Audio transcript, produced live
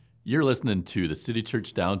You're listening to the City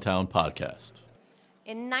Church Downtown podcast.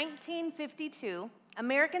 In 1952,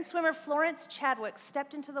 American swimmer Florence Chadwick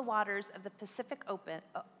stepped into the waters of the Pacific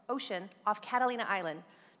Ocean off Catalina Island,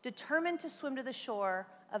 determined to swim to the shore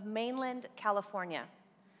of mainland California.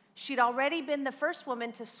 She'd already been the first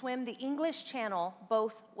woman to swim the English Channel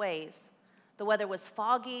both ways. The weather was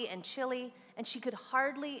foggy and chilly, and she could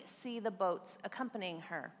hardly see the boats accompanying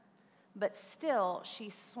her. But still, she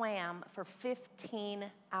swam for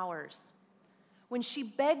 15 hours. When she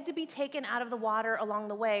begged to be taken out of the water along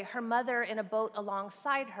the way, her mother in a boat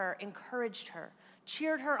alongside her encouraged her,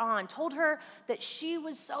 cheered her on, told her that she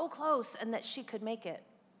was so close and that she could make it.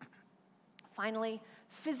 Finally,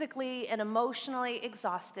 physically and emotionally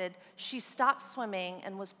exhausted, she stopped swimming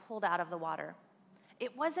and was pulled out of the water.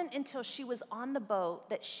 It wasn't until she was on the boat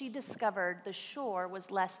that she discovered the shore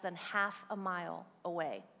was less than half a mile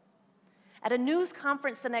away. At a news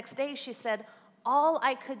conference the next day, she said, "All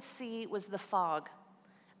I could see was the fog.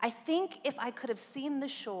 I think if I could have seen the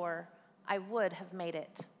shore, I would have made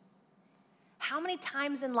it." How many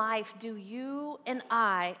times in life do you and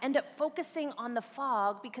I end up focusing on the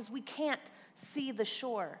fog because we can't see the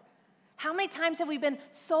shore? How many times have we been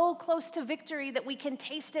so close to victory that we can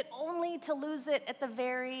taste it only to lose it at the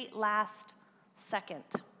very last second?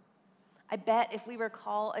 I bet if we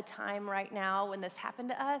recall a time right now when this happened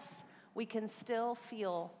to us, we can still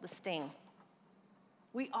feel the sting.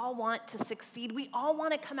 We all want to succeed. We all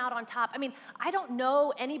want to come out on top. I mean, I don't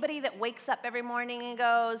know anybody that wakes up every morning and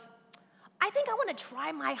goes, "I think I want to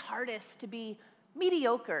try my hardest to be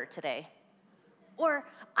mediocre today." Or,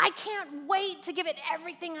 "I can't wait to give it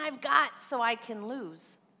everything I've got so I can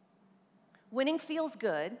lose." Winning feels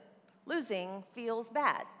good. Losing feels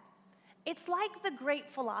bad. It's like the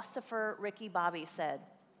great philosopher Ricky Bobby said,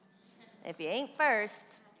 "If you ain't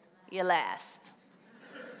first, you last."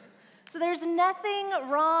 So there's nothing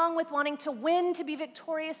wrong with wanting to win, to be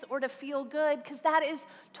victorious, or to feel good, because that is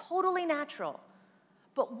totally natural.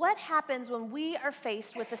 But what happens when we are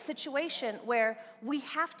faced with a situation where we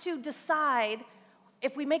have to decide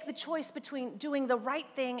if we make the choice between doing the right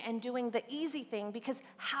thing and doing the easy thing, because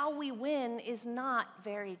how we win is not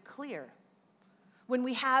very clear? When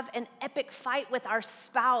we have an epic fight with our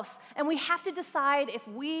spouse and we have to decide if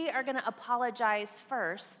we are going to apologize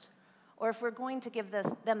first or if we're going to give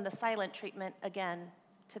them the silent treatment again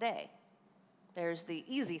today. There's the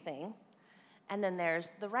easy thing, and then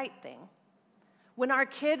there's the right thing. When our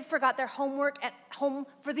kid forgot their homework at home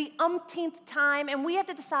for the umpteenth time, and we have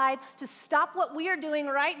to decide to stop what we are doing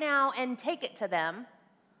right now and take it to them,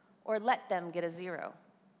 or let them get a 0.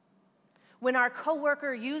 When our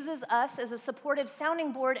coworker uses us as a supportive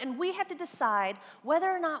sounding board, and we have to decide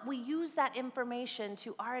whether or not we use that information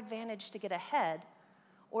to our advantage to get ahead,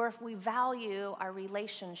 or if we value our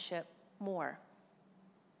relationship more.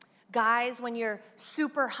 Guys, when your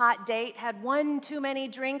super hot date had one too many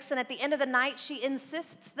drinks and at the end of the night she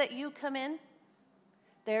insists that you come in,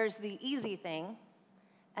 there's the easy thing,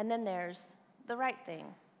 and then there's the right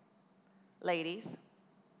thing. Ladies,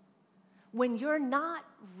 when you're not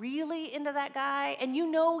really into that guy and you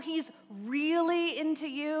know he's really into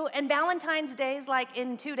you, and Valentine's Day is like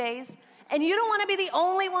in 2 days, and you don't want to be the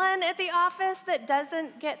only one at the office that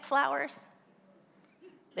doesn't get flowers,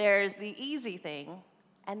 there's the easy thing,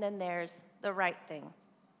 and then there's the right thing.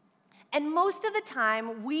 And most of the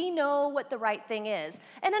time, we know what the right thing is.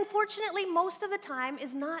 And unfortunately, most of the time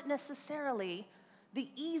is not necessarily the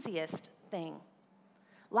easiest thing.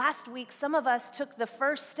 Last week, some of us took the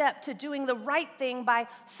first step to doing the right thing by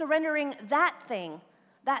surrendering that thing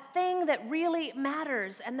that really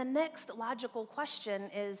matters. And the next logical question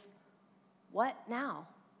is, what now?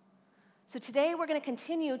 So today we're going to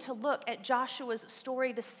continue to look at Joshua's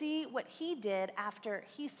story to see what he did after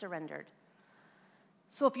he surrendered.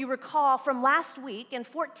 So if you recall from last week in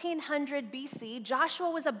 1400 BC, Joshua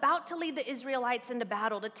was about to lead the Israelites into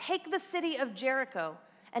battle to take the city of Jericho.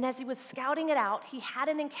 And as he was scouting it out, he had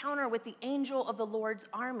an encounter with the angel of the Lord's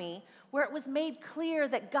army where it was made clear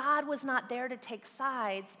that God was not there to take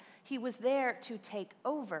sides, he was there to take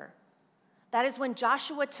over. That is when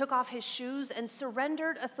Joshua took off his shoes and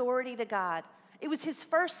surrendered authority to God. It was his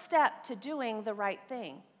first step to doing the right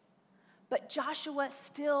thing. But Joshua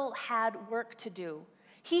still had work to do.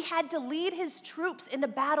 He had to lead his troops into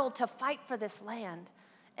battle to fight for this land,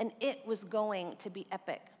 and it was going to be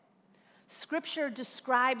epic. Scripture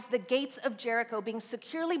describes the gates of Jericho being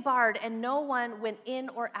securely barred and no one went in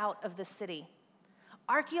or out of the city.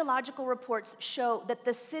 Archaeological reports show that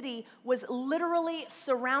the city was literally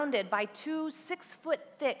surrounded by 2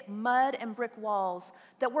 6-foot-thick mud and brick walls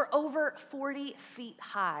that were over 40 feet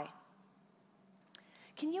high.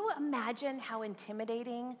 Can you imagine how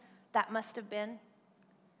intimidating that must have been?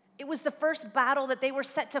 It was the first battle that they were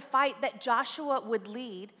set to fight that Joshua would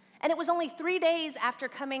lead, and it was only 3 days after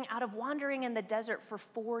coming out of wandering in the desert for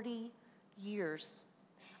 40 years.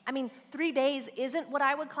 I mean, 3 days isn't what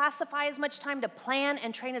I would classify as much time to plan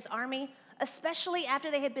and train his army, especially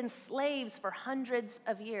after they had been slaves for hundreds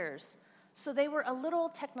of years. So they were a little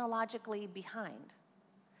technologically behind.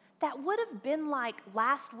 That would have been like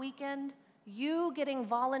last weekend, you getting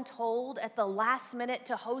voluntold at the last minute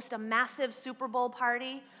to host a massive Super Bowl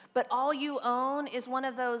party, but all you own is one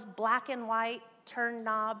of those black and white turn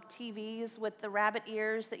knob TVs with the rabbit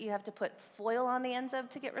ears that you have to put foil on the ends of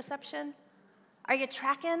to get reception. Are you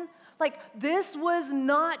tracking? Like, this was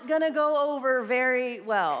not gonna go over very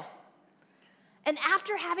well. And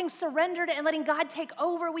after having surrendered and letting God take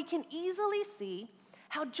over, we can easily see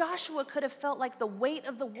how Joshua could have felt like the weight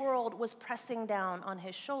of the world was pressing down on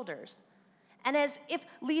his shoulders. And as if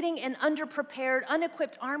leading an underprepared,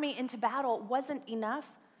 unequipped army into battle wasn't enough,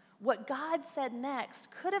 what God said next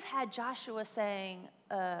could have had Joshua saying,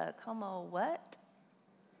 como what?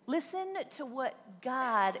 Listen to what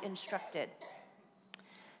God instructed.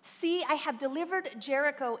 See, I have delivered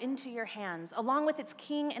Jericho into your hands, along with its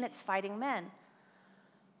king and its fighting men.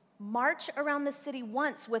 March around the city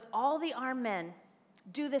once with all the armed men.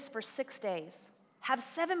 Do this for 6 days. Have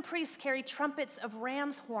 7 priests carry trumpets of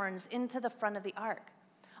ram's horns into the front of the ark.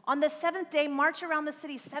 On the 7th day, march around the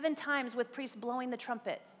city 7 times with priests blowing the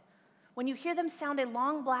trumpets. When you hear them sound a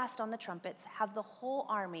long blast on the trumpets, have the whole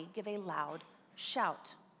army give a loud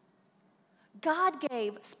shout. God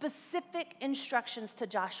gave specific instructions to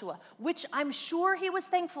Joshua, which I'm sure he was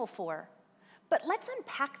thankful for. But let's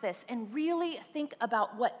unpack this and really think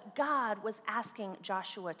about what God was asking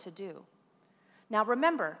Joshua to do. Now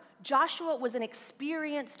remember, Joshua was an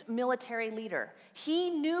experienced military leader. He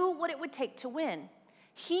knew what it would take to win.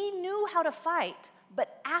 He knew how to fight,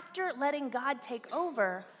 but after letting God take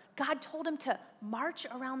over, God told him to march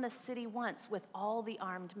around the city once with all the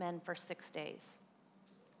armed men for 6 days.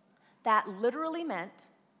 That literally meant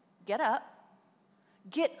get up,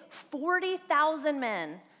 get 40,000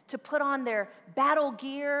 men to put on their battle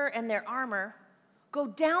gear and their armor, go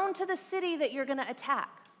down to the city that you're going to attack.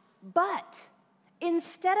 But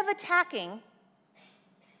instead of attacking,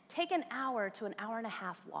 take an hour to an hour and a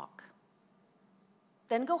half walk.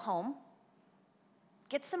 Then go home,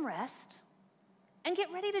 get some rest, and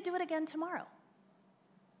get ready to do it again tomorrow.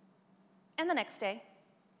 And the next day,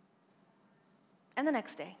 and the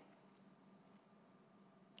next day,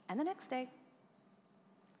 and the next day,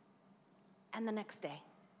 and the next day.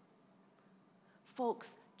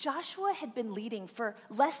 Folks, Joshua had been leading for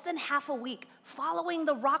less than half a week, following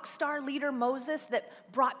the rock star leader Moses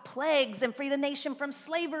that brought plagues and freed a nation from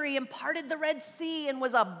slavery and parted the Red Sea and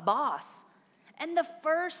was a boss. And the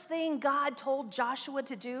first thing God told Joshua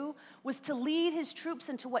to do was to lead his troops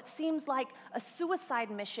into what seems like a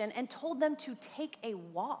suicide mission and told them to take a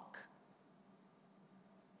walk.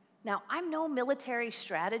 Now, I'm no military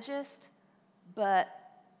strategist, but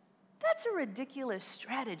that's a ridiculous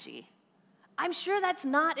strategy. I'm sure that's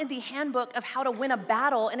not in the handbook of how to win a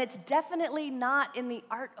battle, and it's definitely not in the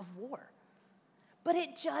art of war. But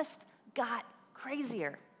it just got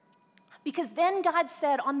crazier. Because then God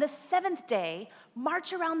said, on the 7th day,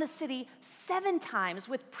 march around the city 7 times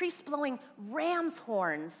with priests blowing ram's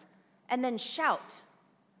horns, and then shout.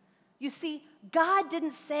 You see, God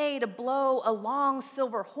didn't say to blow a long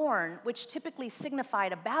silver horn, which typically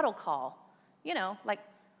signified a battle call. You know, like,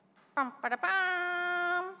 bum, ba, da,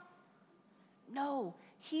 bum. No,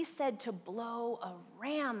 he said to blow a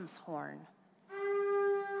ram's horn.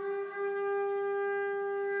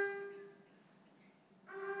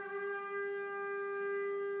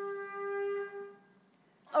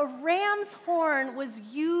 A ram's horn was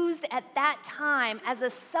used at that time as a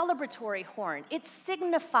celebratory horn. It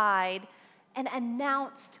signified and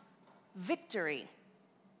announced victory.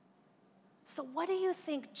 So what do you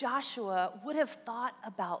think Joshua would have thought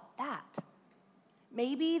about that?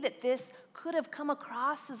 Maybe that this could have come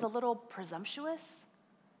across as a little presumptuous,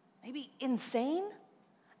 maybe insane.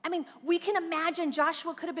 I mean, we can imagine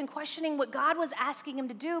Joshua could have been questioning what God was asking him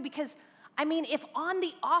to do because, I mean, if on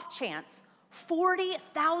the off chance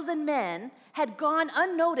 40,000 men had gone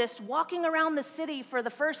unnoticed walking around the city for the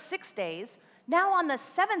first 6 days, now on the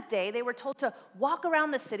 7th day, they were told to walk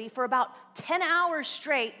around the city for about 10 hours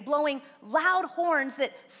straight, blowing loud horns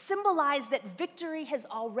that symbolize that victory has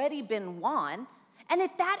already been won. And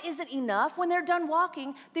if that isn't enough, when they're done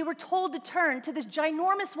walking, they were told to turn to this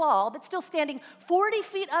ginormous wall that's still standing 40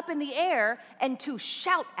 feet up in the air and to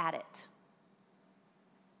shout at it.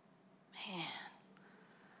 Man,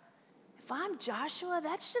 if if I'm Joshua,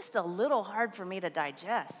 that's just a little hard for me to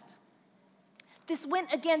digest. This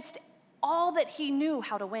went against all that he knew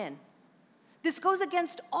how to win. This goes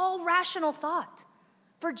against all rational thought.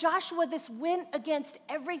 For Joshua, this went against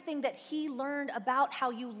everything that he learned about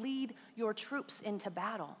how you lead your troops into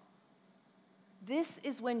battle. This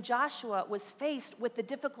is when Joshua was faced with the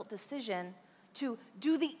difficult decision to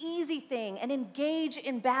do the easy thing and engage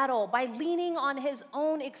in battle by leaning on his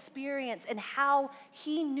own experience and how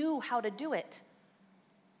he knew how to do it,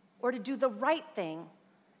 or to do the right thing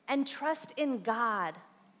and trust in God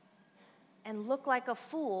and look like a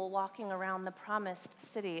fool walking around the promised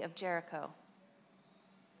city of Jericho.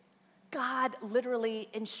 God literally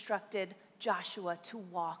instructed Joshua to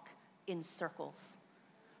walk in circles.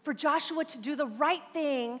 For Joshua to do the right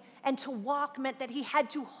thing and to walk meant that he had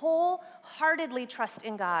to wholeheartedly trust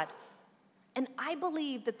in God. And I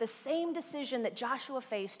believe that the same decision that Joshua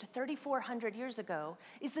faced 3,400 years ago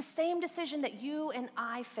is the same decision that you and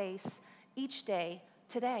I face each day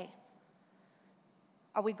today.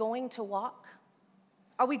 Are we going to walk?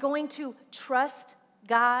 Are we going to trust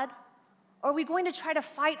God? Or are we going to try to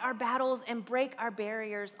fight our battles and break our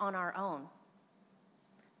barriers on our own?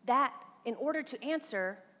 That, in order to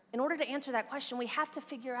answer that question, we have to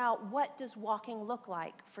figure out, what does walking look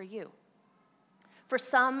like for you? For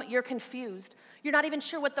some, you're confused. You're not even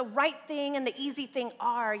sure what the right thing and the easy thing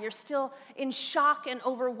are. You're still in shock and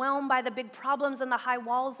overwhelmed by the big problems and the high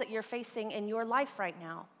walls that you're facing in your life right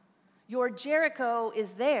now. Your Jericho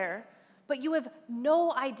is there, but you have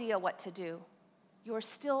no idea what to do. You're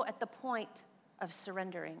still at the point of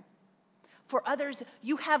surrendering. For others,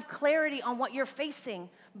 you have clarity on what you're facing,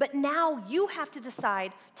 but now you have to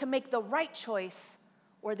decide to make the right choice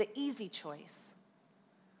or the easy choice.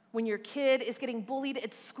 When your kid is getting bullied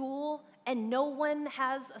at school and no one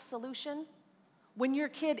has a solution, when your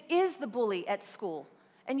kid is the bully at school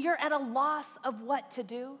and you're at a loss of what to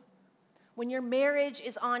do, when your marriage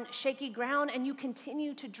is on shaky ground and you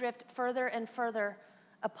continue to drift further and further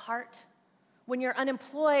apart, when you're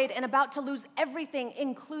unemployed and about to lose everything,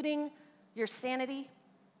 including your sanity,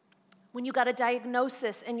 when you got a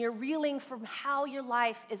diagnosis and you're reeling from how your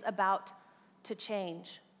life is about to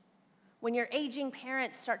change, when your aging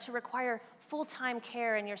parents start to require full-time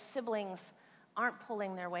care and your siblings aren't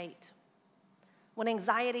pulling their weight, when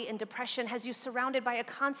anxiety and depression has you surrounded by a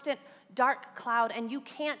constant dark cloud and you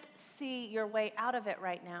can't see your way out of it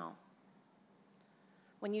right now,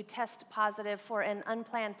 when you test positive for an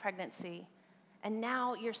unplanned pregnancy and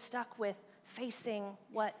now you're stuck with facing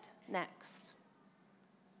what next.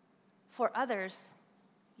 For others,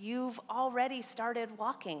 you've already started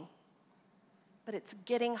walking, but it's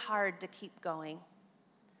getting hard to keep going.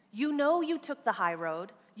 You know you took the high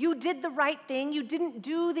road, you did the right thing, you didn't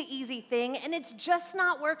do the easy thing, and it's just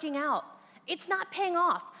not working out. It's not paying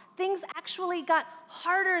off. Things actually got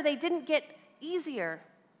harder, they didn't get easier.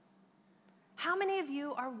 How many of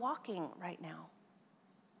you are walking right now?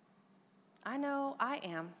 I know I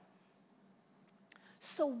am.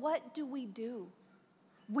 So what do we do?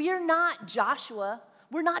 We're not Joshua.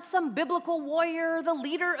 We're not some biblical warrior, the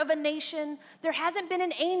leader of a nation. There hasn't been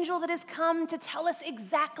an angel that has come to tell us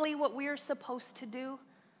exactly what we're supposed to do.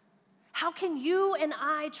 How can you and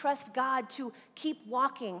I trust God to keep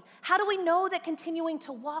walking? How do we know that continuing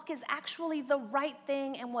to walk is actually the right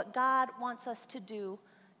thing and what God wants us to do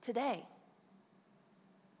today?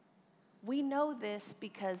 We know this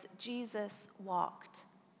because Jesus walked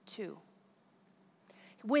too.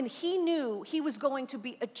 When he knew he was going to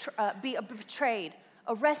be betrayed,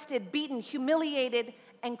 arrested, beaten, humiliated,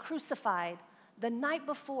 and crucified, the night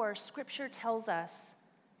before, Scripture tells us,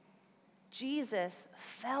 Jesus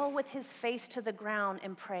fell with his face to the ground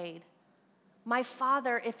and prayed, "My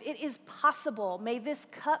Father, if it is possible, may this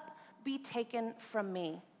cup be taken from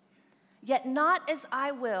me. Yet not as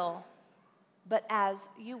I will, but as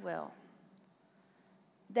you will."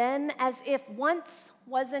 Then, as if once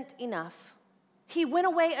wasn't enough, he went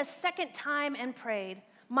away a second time and prayed,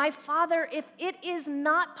 "My Father, if it is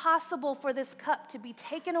not possible for this cup to be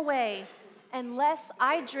taken away unless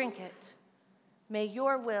I drink it, may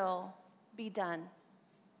your will be done."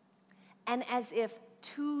 And as if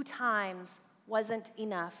 2 times wasn't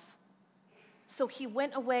enough, so he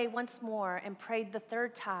went away once more and prayed the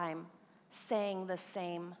 3rd time, saying the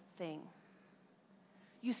same thing.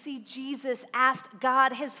 You see, Jesus asked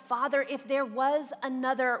God, his Father, if there was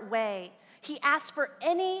another way. He asked for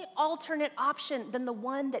any alternate option than the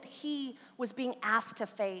one that he was being asked to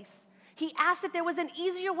face. He asked if there was an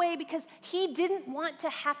easier way because he didn't want to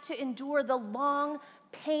have to endure the long,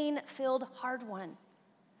 pain-filled, hard one.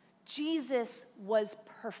 Jesus was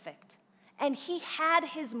perfect, and he had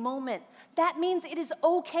his moment. That means it is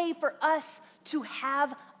okay for us to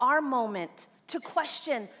have our moment, to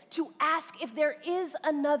question, to ask if there is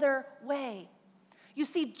another way. You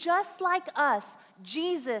see, just like us,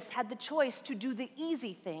 Jesus had the choice to do the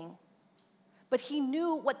easy thing, but he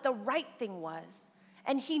knew what the right thing was,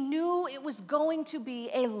 and he knew it was going to be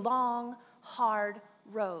a long, hard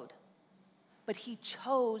road. But he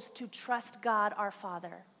chose to trust God our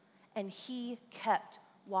Father, and he kept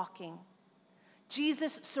walking.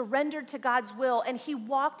 Jesus surrendered to God's will, and he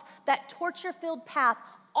walked that torture-filled path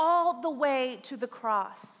all the way to the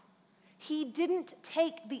cross. He didn't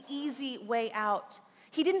take the easy way out.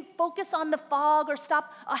 He didn't focus on the fog or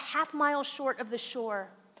stop a half mile short of the shore.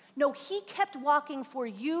 No, he kept walking for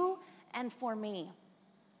you and for me.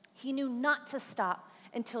 He knew not to stop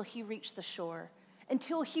until he reached the shore,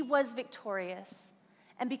 until he was victorious.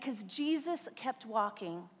 And because Jesus kept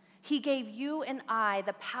walking, he gave you and I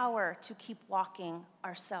the power to keep walking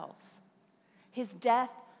ourselves. His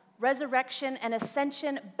death, resurrection, and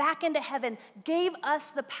ascension back into heaven gave us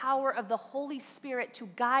the power of the Holy Spirit to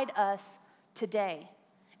guide us today.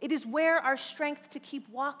 It is where our strength to keep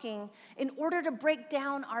walking in order to break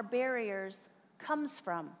down our barriers comes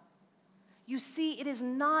from. You see, it is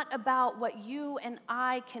not about what you and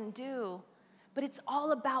I can do, but it's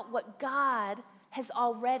all about what God has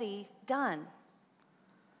already done.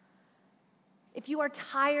 If you are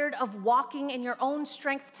tired of walking in your own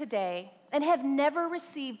strength today and have never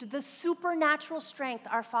received the supernatural strength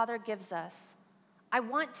our Father gives us, I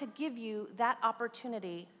want to give you that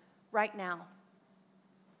opportunity right now.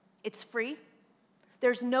 It's free.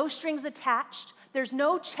 There's no strings attached. There's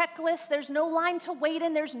no checklist. There's no line to wait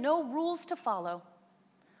in. There's no rules to follow.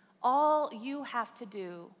 All you have to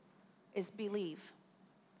do is believe.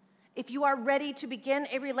 If you are ready to begin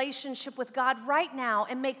a relationship with God right now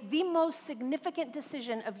and make the most significant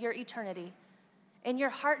decision of your eternity, in your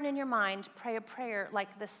heart and in your mind, pray a prayer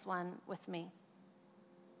like this one with me.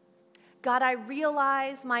 God, I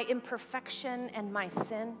realize my imperfection and my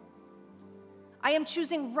sin. I am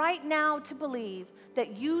choosing right now to believe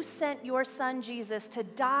that you sent your son Jesus to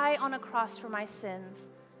die on a cross for my sins,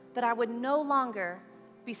 that I would no longer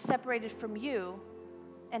be separated from you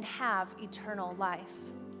and have eternal life.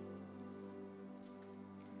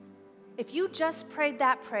 If you just prayed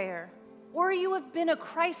that prayer, or you have been a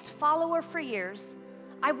Christ follower for years,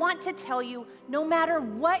 I want to tell you, no matter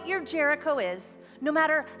what your Jericho is, no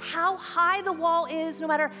matter how high the wall is, no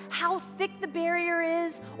matter how thick the barrier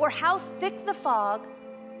is, or how thick the fog,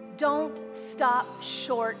 don't stop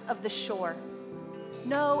short of the shore.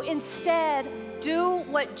 No, instead, do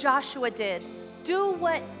what Joshua did. Do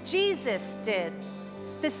what Jesus did.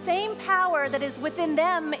 The same power that is within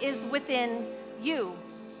them is within you.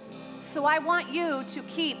 So I want you to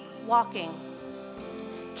keep walking.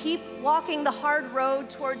 Keep walking the hard road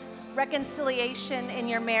towards reconciliation in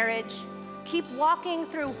your marriage. Keep walking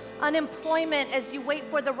through unemployment as you wait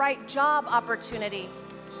for the right job opportunity.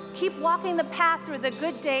 Keep walking the path through the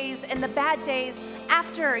good days and the bad days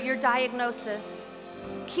after your diagnosis.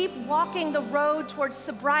 Keep walking the road towards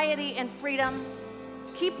sobriety and freedom.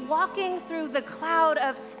 Keep walking through the cloud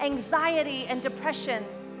of anxiety and depression.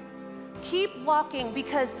 Keep walking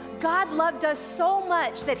because God loved us so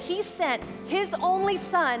much that he sent his only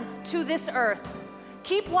son to this earth.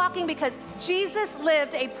 Keep walking because Jesus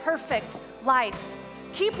lived a perfect life.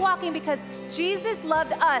 Keep walking because Jesus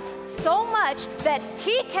loved us so much that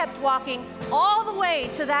he kept walking all the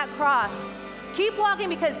way to that cross. Keep walking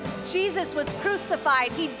because Jesus was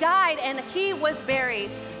crucified, he died, and he was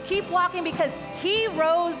buried. Keep walking because he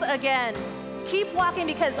rose again. Keep walking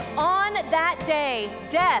because on that day,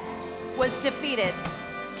 death was defeated.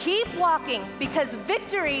 Keep walking because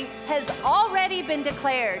victory has already been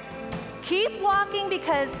declared. Keep walking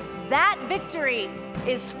because that victory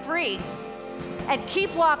is free. And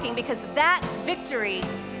keep walking because that victory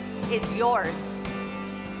is yours.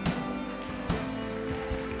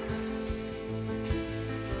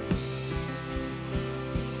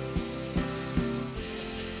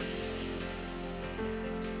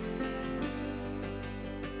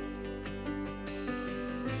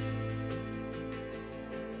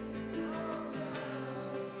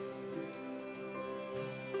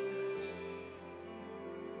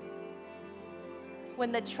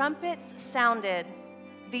 When the trumpets sounded,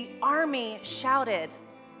 the army shouted.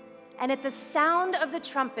 And at the sound of the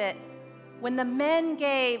trumpet, when the men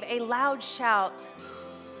gave a loud shout,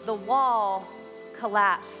 the wall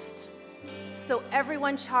collapsed. So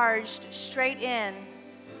everyone charged straight in,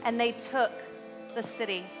 and they took the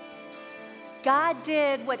city. God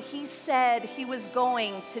did what he said he was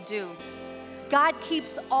going to do. God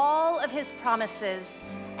keeps all of his promises.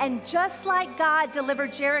 And just like God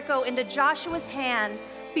delivered Jericho into Joshua's hand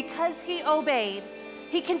because he obeyed,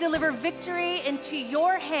 he can deliver victory into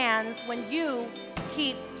your hands when you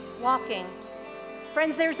keep walking.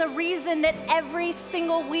 Friends, there's a reason that every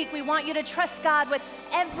single week we want you to trust God with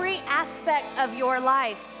every aspect of your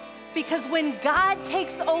life. Because when God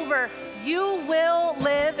takes over, you will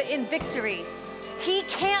live in victory. He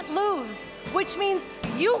can't lose, which means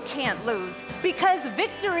you can't lose, because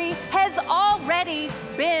victory has already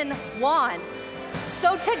been won.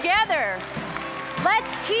 So together,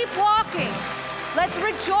 let's keep walking. Let's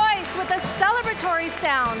rejoice with a celebratory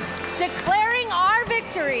sound, declaring our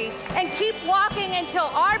victory, and keep walking until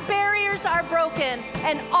our barriers are broken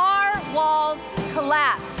and our walls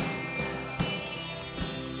collapse.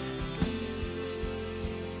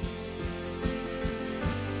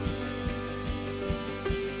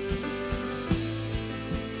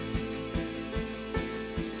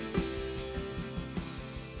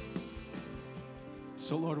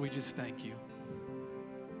 So, Lord, we just thank you.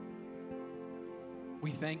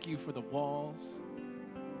 We thank you for the walls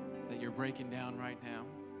that you're breaking down right now.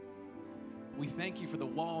 We thank you for the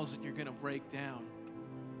walls that you're going to break down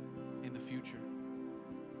in the future.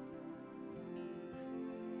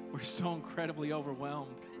 We're so incredibly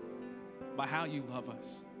overwhelmed by how you love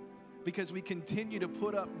us, because we continue to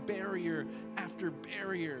put up barrier after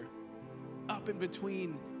barrier up in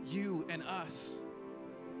between you and us.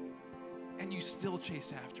 And you still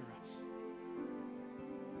chase after us.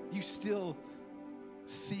 You still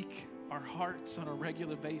seek our hearts on a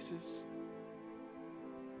regular basis.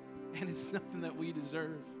 And it's nothing that we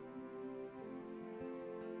deserve.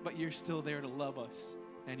 But you're still there to love us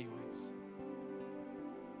anyways.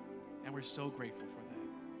 And we're so grateful for that.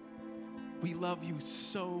 We love you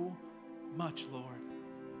so much, Lord.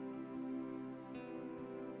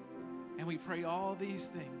 And we pray all these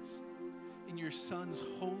things in your Son's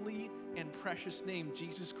holy and precious name,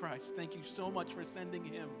 Jesus Christ. Thank you so much for sending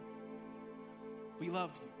him. We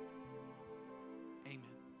love you.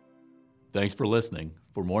 Amen. Thanks for listening.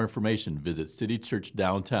 For more information, visit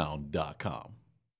citychurchdowntown.com.